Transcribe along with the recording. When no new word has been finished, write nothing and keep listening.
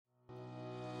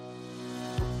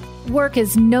Work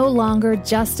is no longer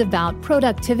just about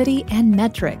productivity and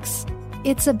metrics.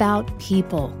 It's about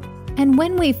people. And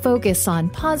when we focus on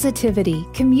positivity,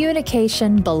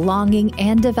 communication, belonging,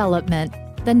 and development,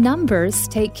 the numbers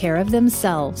take care of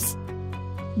themselves.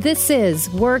 This is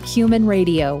Work Human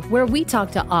Radio, where we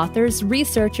talk to authors,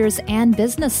 researchers, and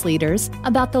business leaders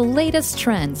about the latest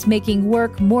trends making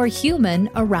work more human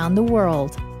around the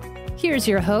world. Here's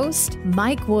your host,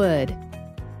 Mike Wood.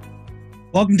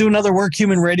 Welcome to another Work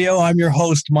Human Radio. I'm your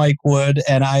host, Mike Wood,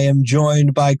 and I am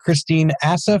joined by Christine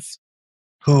Asif,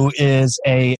 who is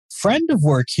a friend of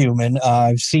Work Human.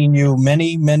 I've seen you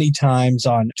many, many times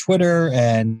on Twitter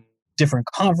and different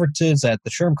conferences at the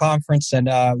SHRM conference. And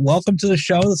welcome to the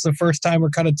show. This is the first time we're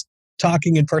kind of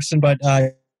talking in person, but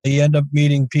you end up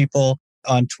meeting people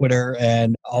on Twitter,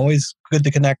 and always good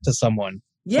to connect to someone.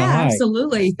 Yeah,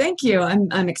 absolutely. Thank you.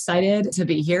 I'm excited to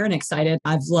be here and excited.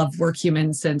 I've loved Work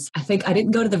Human since I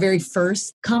didn't go to the very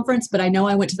first conference, but I know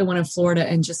I went to the one in Florida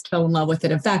and just fell in love with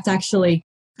it. In fact, actually,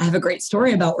 I have a great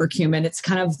story about Work Human. It's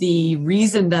kind of the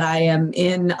reason that I am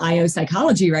in IO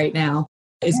psychology right now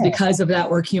is because of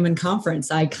that Work Human conference.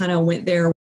 I kind of went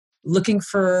there looking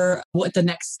for what the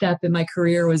next step in my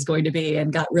career was going to be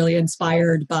and got really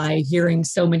inspired by hearing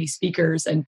so many speakers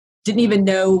and didn't even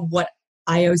know what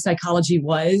IO psychology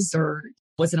was or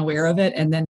wasn't aware of it.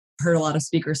 And then heard a lot of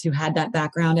speakers who had that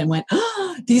background and went,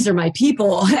 oh, these are my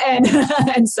people.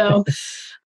 And so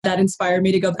that inspired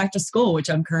me to go back to school, which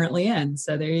I'm currently in.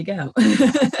 So there you go.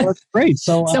 That's great.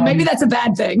 So maybe that's a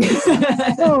bad thing.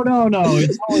 No.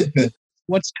 It's always good.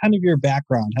 What's kind of your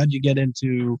background? How'd you get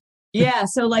into? Yeah.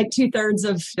 So like 2/3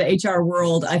 of the HR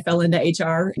world, I fell into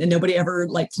HR, and nobody ever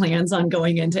plans on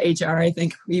going into HR. I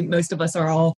think most of us are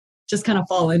all just kind of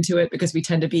fall into it because we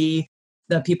tend to be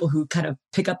the people who kind of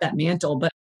pick up that mantle.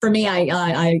 But for me,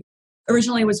 I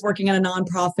originally was working at a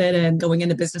nonprofit and going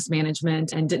into business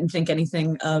management and didn't think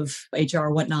anything of HR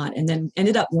or whatnot. And then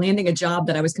ended up landing a job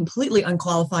that I was completely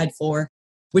unqualified for,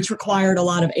 which required a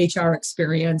lot of HR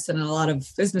experience and a lot of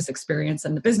business experience.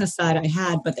 And the business side I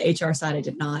had, but the HR side I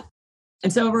did not.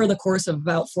 And so over the course of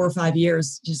about 4 or 5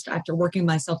 years, just after working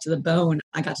myself to the bone,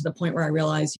 I got to the point where I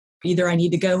realized either I need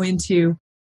to go into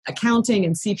accounting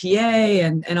and CPA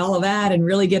and all of that and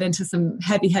really get into some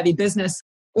heavy business,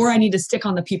 or I need to stick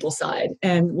on the people side.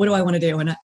 And what do I want to do? And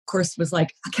I, of course, was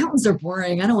like, accountants are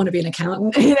boring. I don't want to be an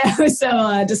accountant, So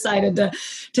I decided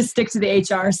to stick to the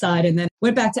HR side, and then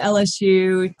went back to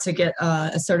LSU to get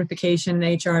a certification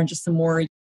in HR and just some more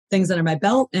things under my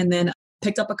belt. And then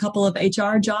picked up a couple of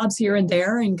HR jobs here and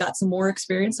there and got some more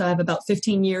experience. So I have about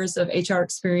 15 years of HR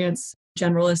experience,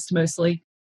 generalist mostly,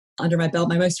 under my belt.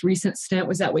 My most recent stint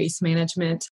was at Waste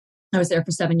Management. I was there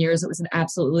for 7 years. It was an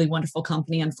absolutely wonderful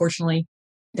company. Unfortunately,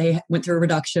 they went through a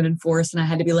reduction in force and I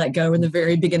had to be let go in the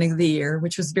very beginning of the year,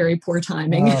 which was very poor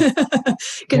timing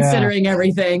considering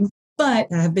everything. But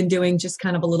I've been doing just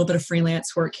kind of a little bit of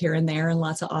freelance work here and there and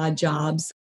lots of odd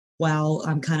jobs while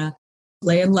I'm kind of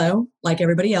laying low like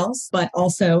everybody else. But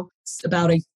also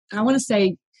I want to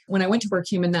say, when I went to Work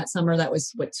Human that summer, that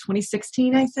was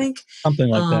 2016, I think. Something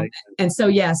like that. And so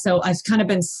I've kind of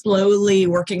been slowly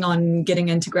working on getting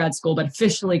into grad school, but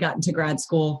officially got into grad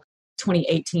school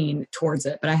 2018 towards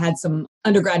it. But I had some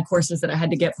undergrad courses that I had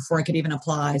to get before I could even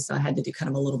apply. So I had to do kind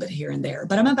of a little bit here and there.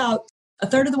 But I'm about a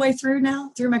third of the way through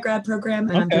now, through my grad program.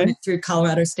 And I'm doing it through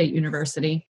Colorado State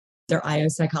University, their IO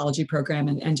psychology program,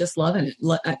 and just loving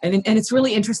it. And it's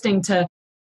really interesting to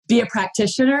be a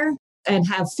practitioner and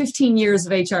have 15 years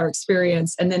of HR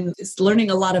experience, and then learning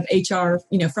a lot of HR,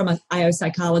 from an IO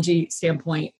psychology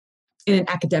standpoint in an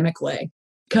academic way.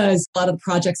 Because a lot of the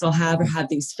projects I'll have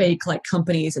these fake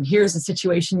companies, and here's the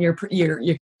situation you're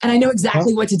and I know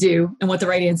exactly what to do and what the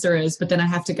right answer is, but then I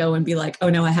have to go and be like, oh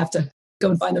no, I have to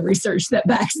go and find the research that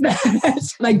backs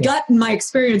that. My gut and my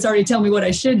experience already tell me what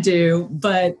I should do,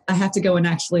 but I have to go and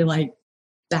actually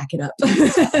back it up.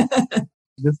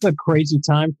 This is a crazy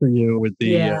time for you with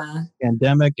the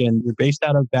pandemic, and you're based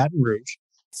out of Baton Rouge.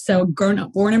 So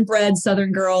born and bred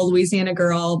Southern girl, Louisiana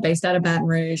girl, based out of Baton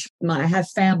Rouge. I have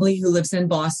family who lives in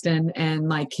Boston, and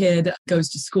my kid goes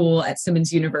to school at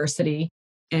Simmons University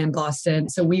in Boston.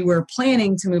 So we were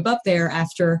planning to move up there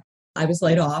after I was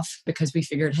laid off because we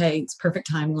figured, hey, it's perfect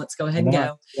time. Let's go ahead and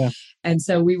go. Yeah. And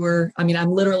so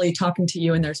I'm literally talking to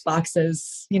you and there's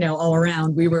boxes, all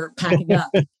around. We were packing up.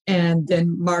 And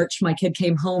then March, my kid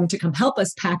came home to come help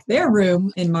us pack their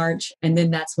room in March. And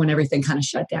then that's when everything kind of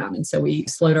shut down. And so we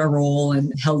slowed our roll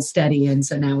and held steady. And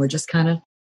so now we're just kind of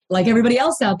like everybody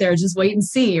else out there, just wait and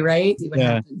see, right? See what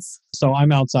happens. So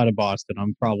I'm outside of Boston.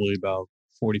 I'm probably about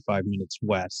 45 minutes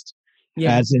west.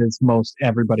 Yeah. as is most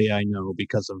everybody I know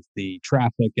because of the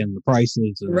traffic and the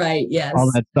prices and Right. Yes.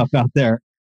 all that stuff out there.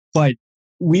 But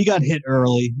we got hit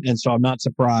early, and so I'm not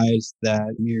surprised that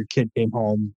your kid came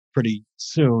home pretty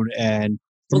soon. And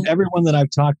from Well, everyone that I've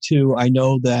talked to, I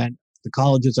know that the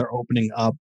colleges are opening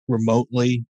up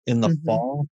remotely in the mhm,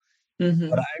 fall. But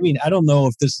mhm. I mean, I don't know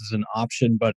if this is an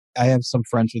option, but I have some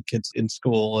friends with kids in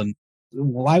school, and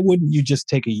why wouldn't you just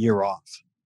take a year off?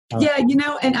 Uh, Yeah,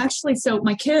 and actually, so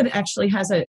my kid actually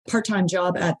has a part-time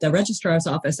job at the registrar's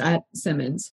office at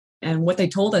Simmons. And what they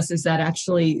told us is that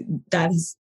actually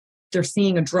they're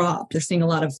seeing a drop. They're seeing a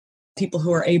lot of people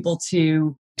who are able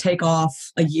to take off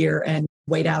a year and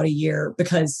wait out a year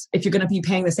because if you're going to be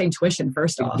paying the same tuition,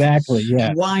 first off, exactly.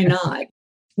 Yeah. why not?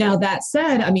 Now that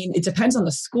said, I mean, it depends on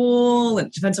the school.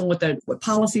 It depends on what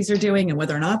policies are doing and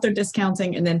whether or not they're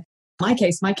discounting. And then in my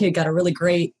case, my kid got a really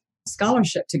great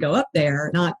scholarship to go up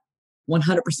there. Not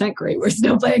 100% great. We're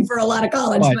still paying for a lot of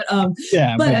college, But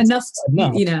yeah, but but enough,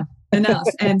 enough. enough.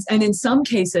 And in some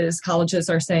cases, colleges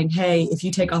are saying, hey, if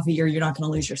you take off a year, you're not going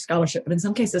to lose your scholarship. But in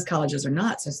some cases, colleges are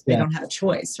not, so they Yeah. don't have a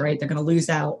choice, right? They're going to lose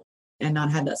out and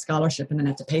not have that scholarship and then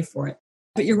have to pay for it.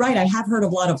 But you're right. I have heard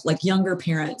of a lot of like younger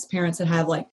parents that have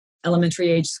like elementary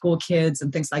age school kids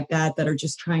and things like that are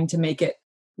just trying to make it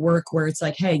work where it's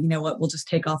like, hey, you know what? We'll just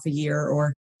take off a year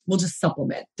or we'll just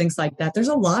supplement things like that. There's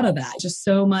a lot of that, just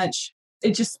so much.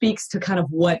 It just speaks to kind of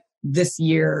what this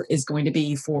year is going to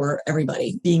be for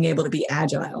everybody, being able to be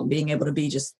agile, being able to be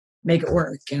just make it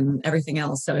work and everything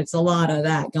else. So it's a lot of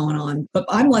that going on. But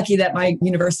I'm lucky that my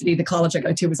university, the college I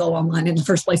go to, was all online in the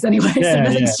first place anyway. So Yeah,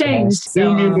 nothing's yeah. changed.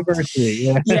 Zoom So University.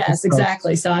 Yeah. yes, So,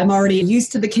 exactly. So I'm already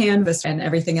used to the canvas and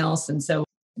everything else. And so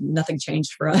nothing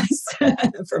changed for us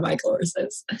for my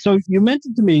courses. so you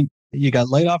mentioned to me you got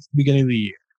laid off at the beginning of the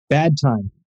year. Bad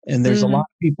time. And there's a lot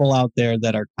Hmm. of people out there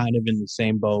that are kind of in the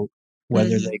same boat,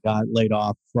 whether Hmm. they got laid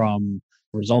off from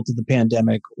a result of the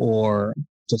pandemic or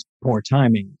just poor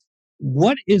timing.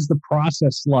 What is the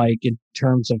process like in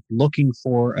terms of looking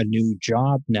for a new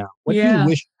job now? What do you Yeah.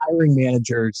 wish hiring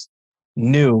managers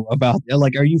knew about?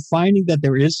 Like, are you finding that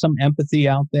there is some empathy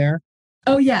out there?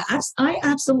 Oh, yeah, I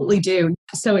absolutely do.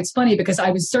 So it's funny because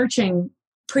I was searching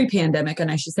pre-pandemic,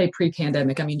 and I should say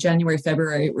pre-pandemic. I mean, January,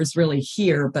 February, it was really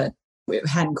here, but it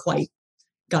hadn't quite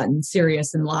gotten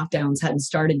serious and lockdowns hadn't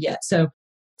started yet. So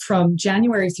from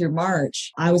January through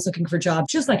March, I was looking for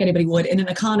jobs just like anybody would in an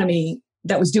economy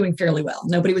that was doing fairly well.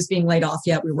 Nobody was being laid off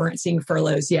yet. We weren't seeing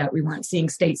furloughs yet. We weren't seeing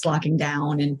states locking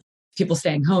down and people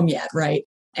staying home yet, right?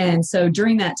 And so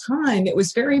during that time, it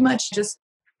was very much just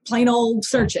plain old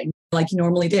searching like you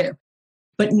normally do.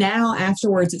 But now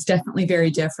afterwards, it's definitely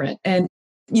very different. And,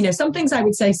 some things I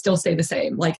would say still stay the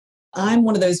same. Like I'm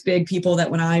one of those big people that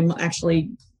when I'm actually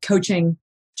coaching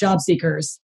job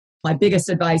seekers, my biggest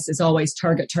advice is always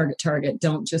target, target, target.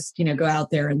 Don't just, go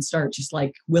out there and start just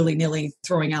like willy nilly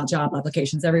throwing out job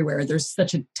applications everywhere. There's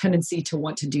such a tendency to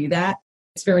want to do that.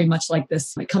 It's very much like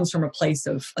this. It comes from a place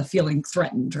of feeling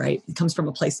threatened, right? It comes from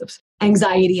a place of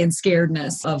anxiety and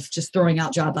scaredness of just throwing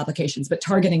out job applications. But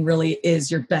targeting really is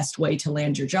your best way to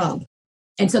land your job.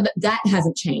 And so that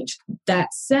hasn't changed.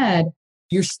 That said,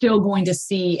 you're still going to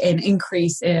see an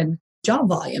increase in job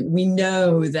volume. We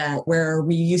know that where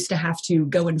we used to have to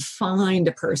go and find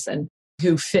a person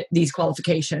who fit these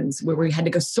qualifications, where we had to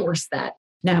go source that,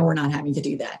 now we're not having to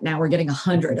do that. Now we're getting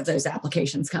 100 of those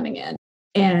applications coming in.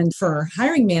 And for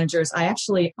hiring managers, I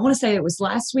want to say it was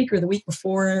last week or the week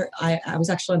before, I was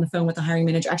actually on the phone with a hiring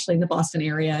manager, actually in the Boston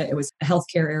area. It was a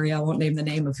healthcare area. I won't name the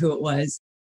name of who it was.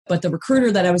 But the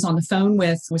recruiter that I was on the phone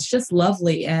with was just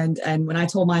lovely. And when I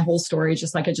told my whole story,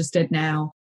 just like I just did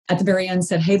now, at the very end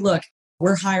said, hey, look,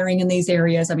 we're hiring in these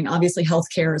areas. I mean, obviously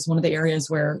healthcare is one of the areas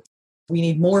where we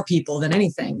need more people than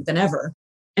anything, than ever.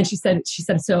 And she said,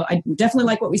 so I definitely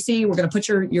like what we see. We're going to put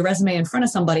your resume in front of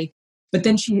somebody. But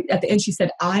then at the end, she said,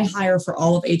 I hire for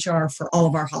all of HR for all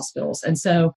of our hospitals. And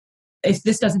so if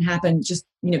this doesn't happen, just,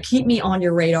 keep me on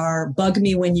your radar, bug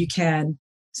me when you can.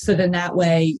 So then that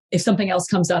way, if something else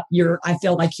comes up, I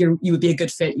feel like you would be a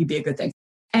good fit. You'd be a good thing.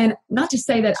 And not to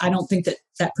say that I don't think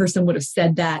that person would have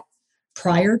said that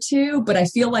prior to, but I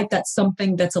feel like that's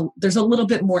something there's a little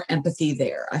bit more empathy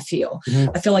there. I feel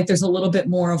like there's a little bit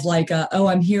more of like, oh,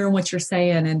 I'm hearing what you're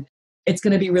saying and it's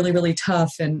going to be really, really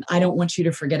tough. And I don't want you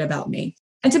to forget about me.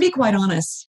 And to be quite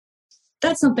honest,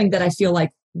 that's something that I feel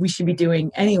like we should be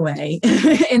doing anyway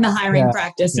in the hiring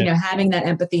practice, Yeah. Having that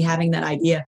empathy, having that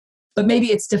idea. But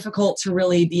maybe it's difficult to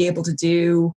really be able to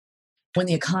do when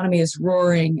the economy is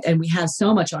roaring and we have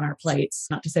so much on our plates.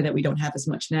 Not to say that we don't have as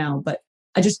much now, but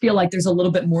I just feel like there's a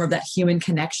little bit more of that human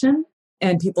connection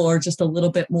and people are just a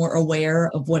little bit more aware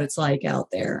of what it's like out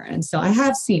there. And so I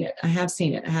have seen it. I have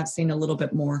seen a little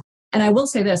bit more. And I will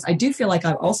say this, I do feel like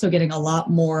I'm also getting a lot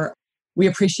more, we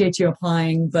appreciate you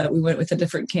applying, but we went with a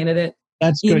different candidate.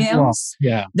 That's good. Emails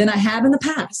Yeah. than I have in the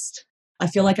past. I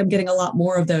feel like I'm getting a lot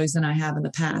more of those than I have in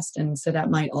the past. And so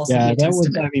that might also be a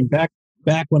testament. I mean, back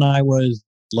when I was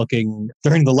looking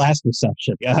during the last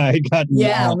recession, I got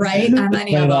right.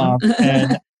 Many of them.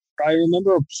 And I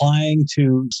remember applying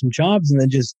to some jobs and then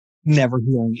just never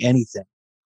hearing anything.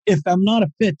 If I'm not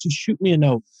a fit, just shoot me a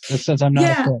note that says I'm not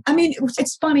a fit. I mean,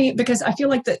 it's funny because I feel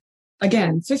like that,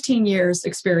 again, 15 years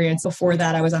experience. Before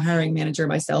that, I was a hiring manager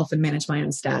myself and managed my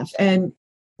own staff. And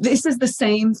this is the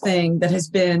same thing that has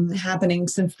been happening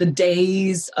since the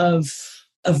days of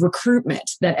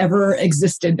recruitment that ever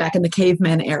existed back in the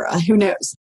caveman era. Who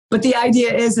knows? But the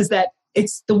idea is that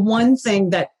it's the one thing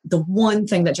that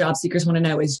job seekers want to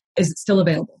know is it still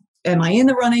available? Am I in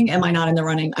the running? Am I not in the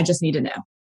running? I just need to know.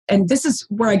 And this is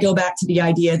where I go back to the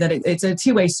idea that it's a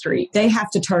two-way street. They have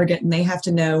to target and they have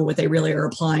to know what they really are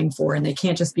applying for. And they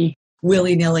can't just be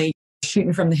willy-nilly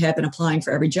shooting from the hip and applying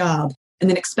for every job and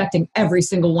then expecting every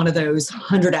single one of those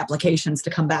 100 applications to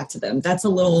come back to them. That's a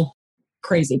little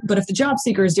crazy. But if the job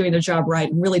seeker is doing their job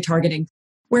right and really targeting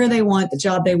where they want, the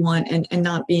job they want, and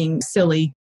not being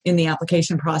silly in the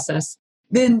application process,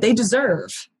 then they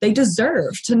deserve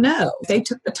to know they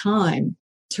took the time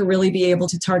to really be able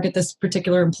to target this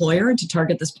particular employer and to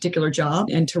target this particular job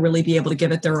and to really be able to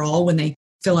give it their all when they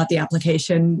fill out the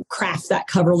application, craft that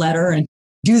cover letter and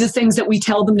do the things that we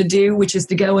tell them to do, which is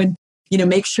to go and,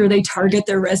 make sure they target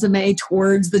their resume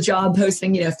towards the job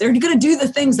posting. If they're going to do the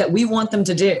things that we want them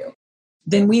to do,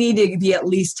 then we need to be at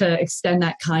least to extend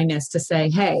that kindness to say,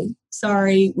 hey,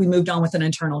 sorry, we moved on with an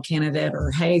internal candidate,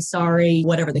 or hey, sorry,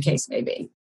 whatever the case may be.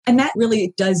 And that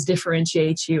really does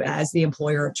differentiate you as the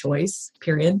employer of choice,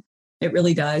 period. It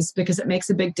really does, because it makes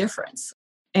a big difference.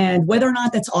 And whether or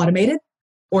not that's automated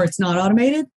or it's not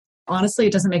automated, honestly,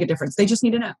 it doesn't make a difference. They just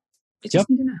need to know. Need to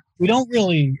know. We don't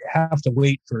really have to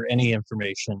wait for any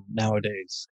information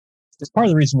nowadays. It's part of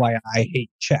the reason why I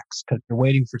hate checks, because you're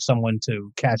waiting for someone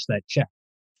to cash that check.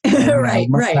 Right.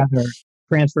 Rather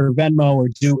transfer Venmo or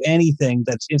do anything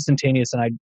that's instantaneous, and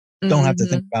I don't have to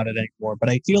think about it anymore.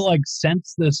 But I feel like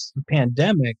since this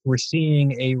pandemic, we're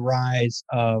seeing a rise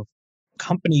of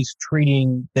companies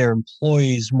treating their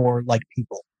employees more like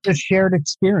people. It's a shared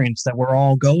experience that we're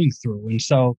all going through. And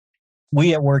so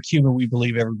we at WorkHuman, we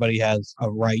believe everybody has a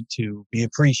right to be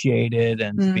appreciated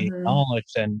and to be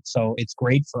acknowledged. And so it's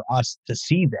great for us to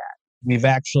see that. We've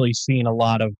actually seen a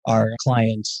lot of our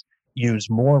clients use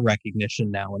more recognition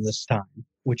now in this time,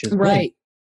 which is right.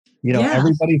 Great.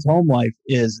 Everybody's home life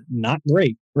is not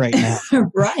great right now.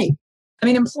 Right. I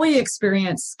mean, employee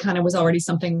experience kind of was already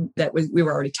something that we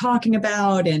were already talking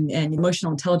about, and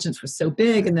emotional intelligence was so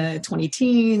big in the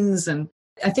 20-teens. And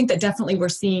I think that definitely we're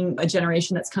seeing a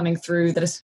generation that's coming through that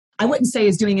is, I wouldn't say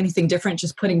is doing anything different,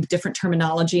 just putting different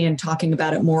terminology and talking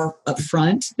about it more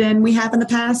upfront than we have in the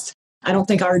past. I don't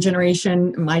think our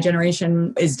generation, my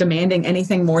generation, is demanding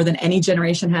anything more than any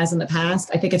generation has in the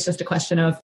past. I think it's just a question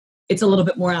of it's a little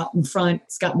bit more out in front.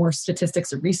 It's got more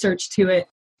statistics and research to it.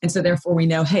 And so therefore we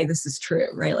know, hey, this is true,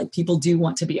 right? Like people do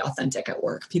want to be authentic at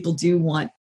work. People do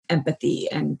want empathy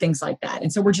and things like that.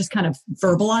 And so we're just kind of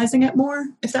verbalizing it more,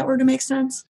 if that were to make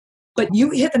sense. But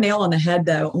you hit the nail on the head,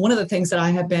 though. One of the things that I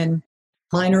have been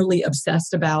minorly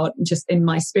obsessed about just in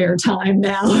my spare time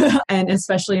now, and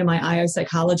especially in my IO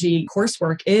psychology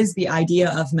coursework, is the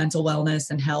idea of mental wellness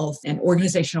and health and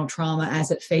organizational trauma as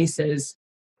it faces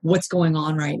what's going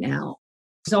on right now.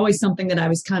 It's always something that I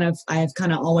have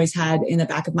kind of always had in the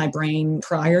back of my brain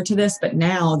prior to this, but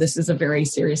now this is a very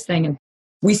serious thing. And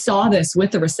we saw this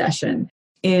with the recession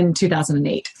in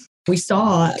 2008. We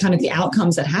saw kind of the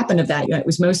outcomes that happened of that. It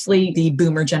was mostly the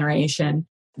boomer generation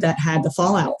that had the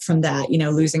fallout from that,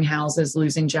 losing houses,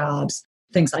 losing jobs,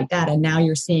 things like that. And now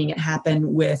you're seeing it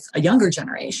happen with a younger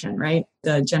generation, right?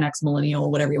 The Gen X,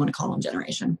 millennial, whatever you want to call them,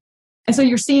 generation. And so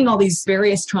you're seeing all these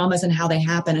various traumas and how they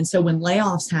happen. And so when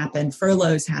layoffs happen,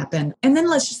 furloughs happen, and then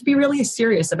let's just be really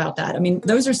serious about that. I mean,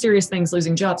 those are serious things,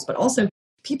 losing jobs, but also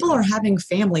people are having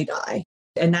family die.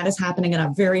 And that is happening at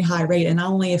a very high rate. And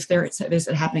not only is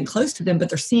it happening close to them, but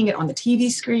they're seeing it on the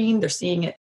TV screen. They're seeing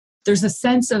it. There's a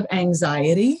sense of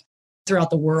anxiety throughout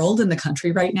the world and the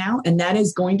country right now. And that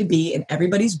is going to be in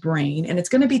everybody's brain. And it's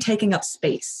going to be taking up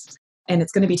space. And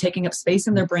it's going to be taking up space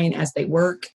in their brain as they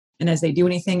work and as they do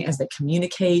anything, as they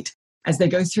communicate, as they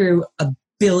go through a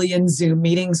billion Zoom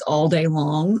meetings all day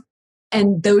long.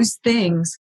 And those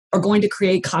things are going to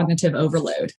create cognitive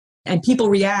overload. And people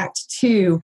react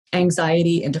to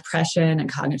anxiety and depression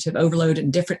and cognitive overload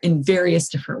in various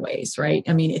different ways, right?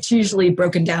 I mean, it's usually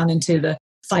broken down into the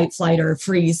fight, flight, or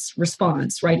freeze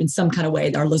response, right? In some kind of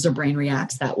way, our lizard brain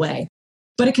reacts that way.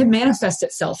 But it can manifest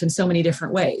itself in so many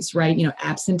different ways, right?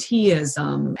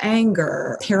 Absenteeism,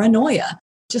 anger, paranoia,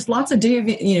 just lots of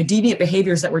deviant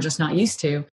behaviors that we're just not used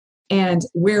to. And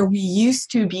where we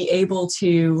used to be able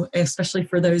to, especially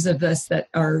for those of us that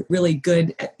are really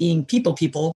good at being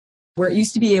people, where it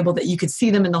used to be able that you could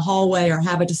see them in the hallway or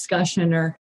have a discussion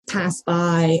or pass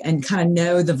by and kind of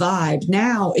know the vibe.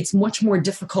 Now it's much more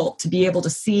difficult to be able to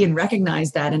see and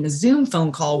recognize that in a Zoom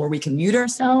phone call where we can mute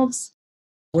ourselves,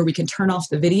 where we can turn off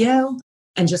the video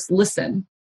and just listen.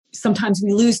 Sometimes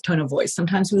we lose tone of voice.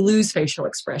 Sometimes we lose facial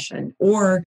expression,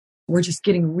 or we're just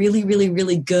getting really, really,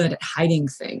 really good at hiding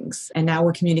things. And now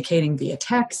we're communicating via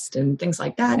text and things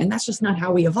like that. And that's just not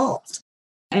how we evolved.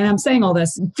 And I'm saying all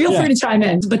this, feel free to chime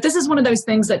in. But this is one of those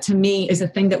things that to me is a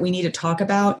thing that we need to talk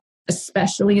about,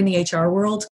 especially in the HR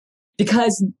world,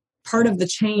 because part of the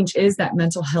change is that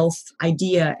mental health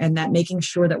idea and that making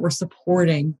sure that we're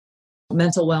supporting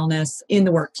mental wellness in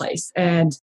the workplace.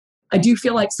 And I do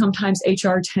feel like sometimes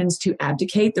HR tends to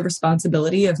abdicate the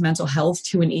responsibility of mental health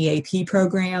to an EAP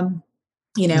program,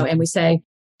 and we say,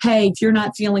 hey, if you're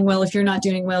not feeling well, if you're not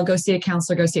doing well, go see a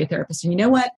counselor, go see a therapist. And you know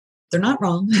what? They're not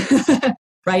wrong,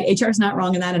 right? HR is not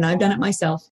wrong in that. And I've done it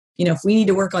myself. If we need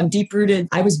to work on deep-rooted,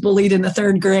 I was bullied in the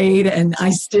 3rd grade and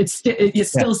it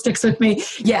still sticks with me.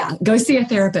 Yeah, go see a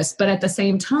therapist. But at the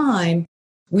same time,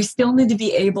 we still need to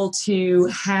be able to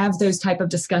have those type of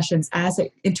discussions as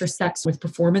it intersects with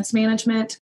performance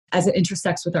management, as it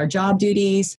intersects with our job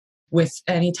duties, with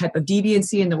any type of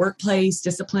deviancy in the workplace,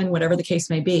 discipline, whatever the case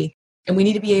may be. And we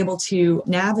need to be able to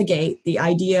navigate the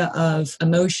idea of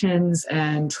emotions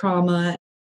and trauma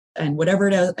and whatever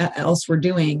else we're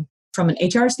doing from an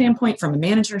HR standpoint, from a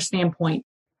manager standpoint,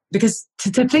 because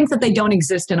to think that they don't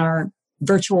exist in our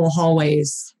virtual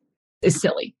hallways is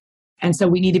silly. And so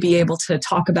we need to be able to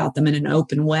talk about them in an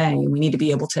open way. We need to be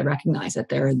able to recognize that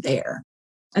they're there.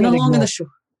 And the long and the short.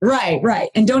 Right.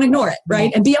 And don't ignore it,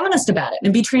 right? And be honest about it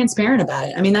and be transparent about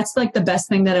it. I mean, that's like the best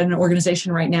thing that an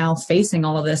organization right now facing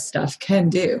all of this stuff can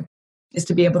do, is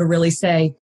to be able to really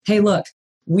say, hey, look,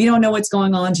 we don't know what's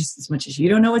going on just as much as you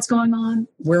don't know what's going on.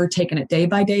 We're taking it day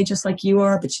by day, just like you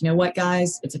are. But you know what,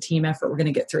 guys? It's a team effort. We're going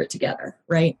to get through it together,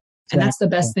 right? And that's the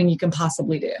best thing you can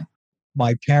possibly do.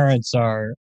 My parents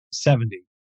are 70,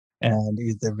 and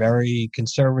they're very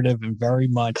conservative and very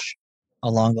much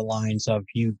along the lines of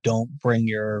you don't bring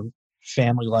your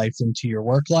family life into your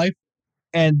work life.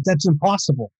 And that's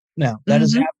impossible now. That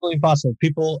is absolutely impossible.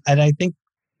 People, and I think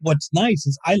what's nice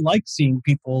is I like seeing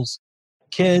people's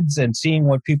kids and seeing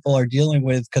what people are dealing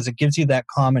with, because it gives you that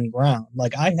common ground.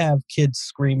 Like, I have kids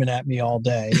screaming at me all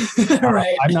day.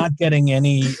 Right. I'm not getting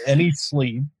any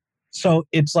sleep. So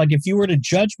it's like, if you were to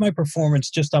judge my performance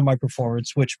just on my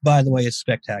performance, which by the way is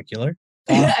spectacular.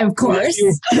 Of course.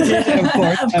 Of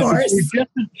course. Of course. If you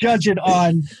just judge it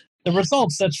on the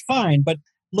results, that's fine. But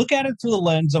look at it through the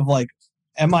lens of like,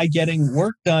 am I getting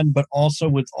work done, but also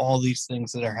with all these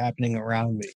things that are happening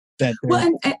around me?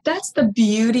 Well, and that's the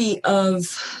beauty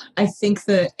of, I think,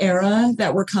 the era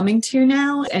that we're coming to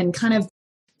now, and kind of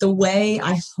the way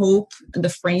I hope the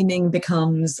framing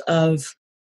becomes of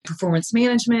performance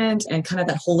management and kind of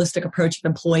that holistic approach of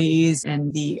employees,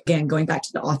 and again, going back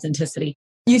to the authenticity.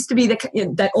 Used to be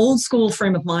that old school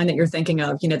frame of mind that you're thinking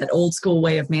of, that old school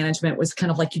way of management was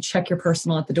kind of like you check your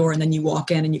personal at the door and then you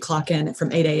walk in and you clock in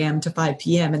from 8 a.m. to 5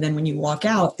 p.m. And then when you walk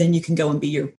out, then you can go and be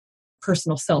your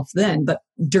personal self then. But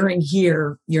during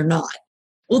here, you're not.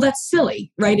 Well, that's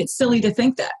silly, right? It's silly to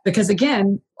think that, because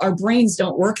again, our brains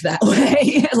don't work that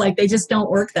way. Like, they just don't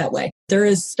work that way. There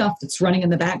is stuff that's running in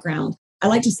the background. I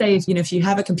like to say, if you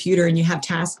have a computer and you have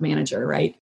Task Manager,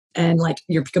 right? And like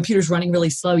your computer's running really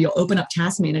slow, you'll open up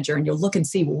Task Manager and you'll look and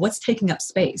see, well, what's taking up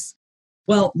space?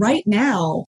 Well, right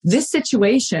now, this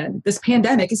situation, this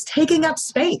pandemic is taking up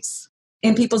space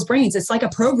in people's brains. It's like a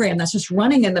program that's just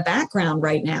running in the background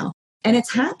right now. And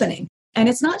it's happening. And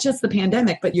it's not just the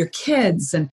pandemic, but your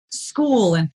kids and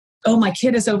school. And, oh, my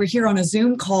kid is over here on a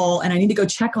Zoom call and I need to go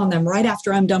check on them right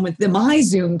after I'm done with my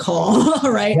Zoom call,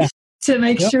 right? Yeah. To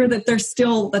make sure that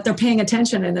they're paying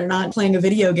attention and they're not playing a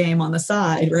video game on the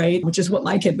side, right? Which is what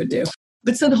my kid would do.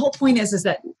 But so the whole point is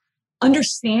that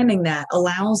understanding that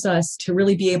allows us to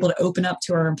really be able to open up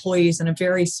to our employees in a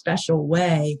very special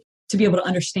way, to be able to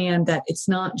understand that it's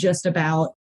not just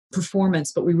about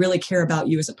performance, but we really care about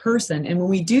you as a person. And when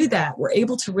we do that, we're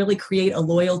able to really create a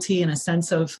loyalty and a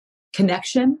sense of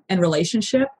connection and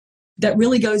relationship that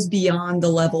really goes beyond the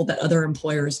level that other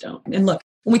employers don't. And look,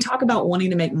 when we talk about wanting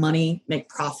to make money, make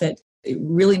profit,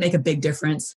 really make a big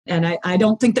difference. And I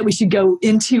don't think that we should go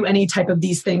into any type of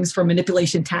these things for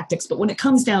manipulation tactics. But when it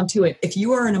comes down to it, if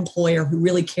you are an employer who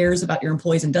really cares about your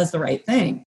employees and does the right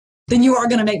thing, then you are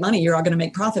going to make money. You're all going to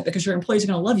make profit because your employees are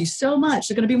going to love you so much.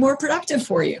 They're going to be more productive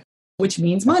for you, which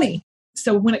means money.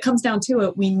 So when it comes down to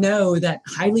it, we know that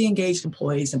highly engaged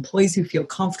employees who feel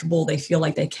comfortable, they feel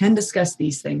like they can discuss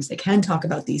these things, they can talk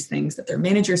about these things, that their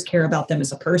managers care about them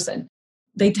as a person,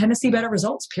 they tend to see better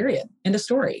results, period. End of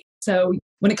story. So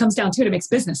when it comes down to it, it makes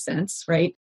business sense,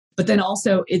 right? But then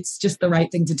also it's just the right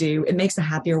thing to do. It makes a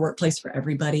happier workplace for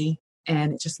everybody.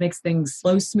 And it just makes things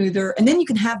flow smoother. And then you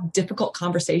can have difficult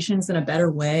conversations in a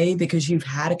better way because you've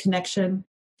had a connection.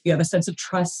 You have a sense of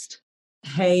trust.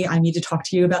 Hey, I need to talk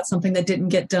to you about something that didn't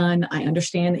get done. I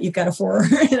understand that you've got a 4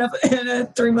 and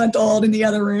a 3-month-old in the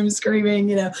other room screaming,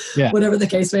 whatever the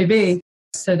case may be.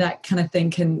 So that kind of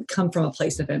thing can come from a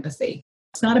place of empathy.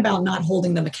 It's not about not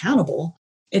holding them accountable.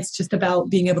 It's just about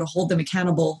being able to hold them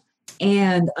accountable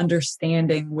and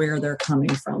understanding where they're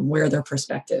coming from, where their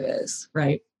perspective is,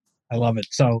 right? I love it.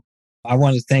 So I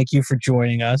want to thank you for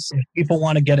joining us. If people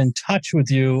want to get in touch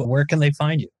with you, where can they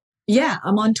find you? Yeah,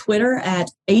 I'm on Twitter at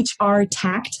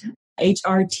HRTACT,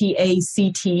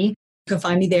 HRTACT. You can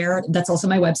find me there. That's also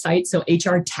my website, so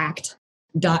hrtact.com.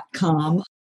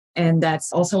 And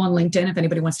that's also on LinkedIn if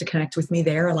anybody wants to connect with me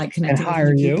there. I like connecting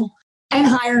with people. You. And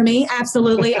hire me,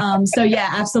 absolutely. So yeah,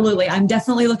 absolutely. I'm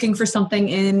definitely looking for something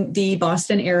in the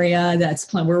Boston area.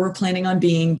 That's where we're planning on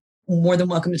being. More than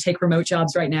welcome to take remote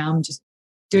jobs right now. I'm just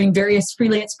doing various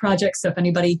freelance projects. So if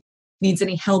anybody needs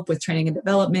any help with training and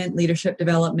development, leadership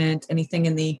development, anything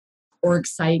in the org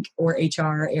psych or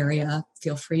HR area,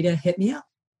 feel free to hit me up.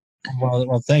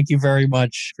 Well, thank you very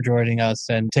much for joining us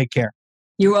and take care.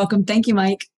 You're welcome. Thank you,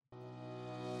 Mike.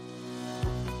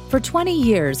 For 20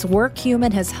 years,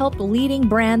 WorkHuman has helped leading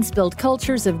brands build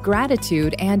cultures of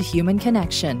gratitude and human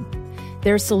connection.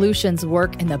 Their solutions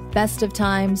work in the best of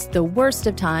times, the worst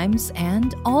of times,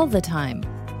 and all the time.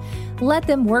 Let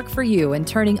them work for you in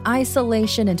turning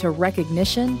isolation into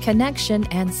recognition, connection,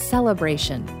 and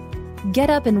celebration. Get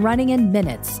up and running in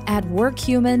minutes at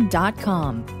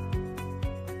workhuman.com.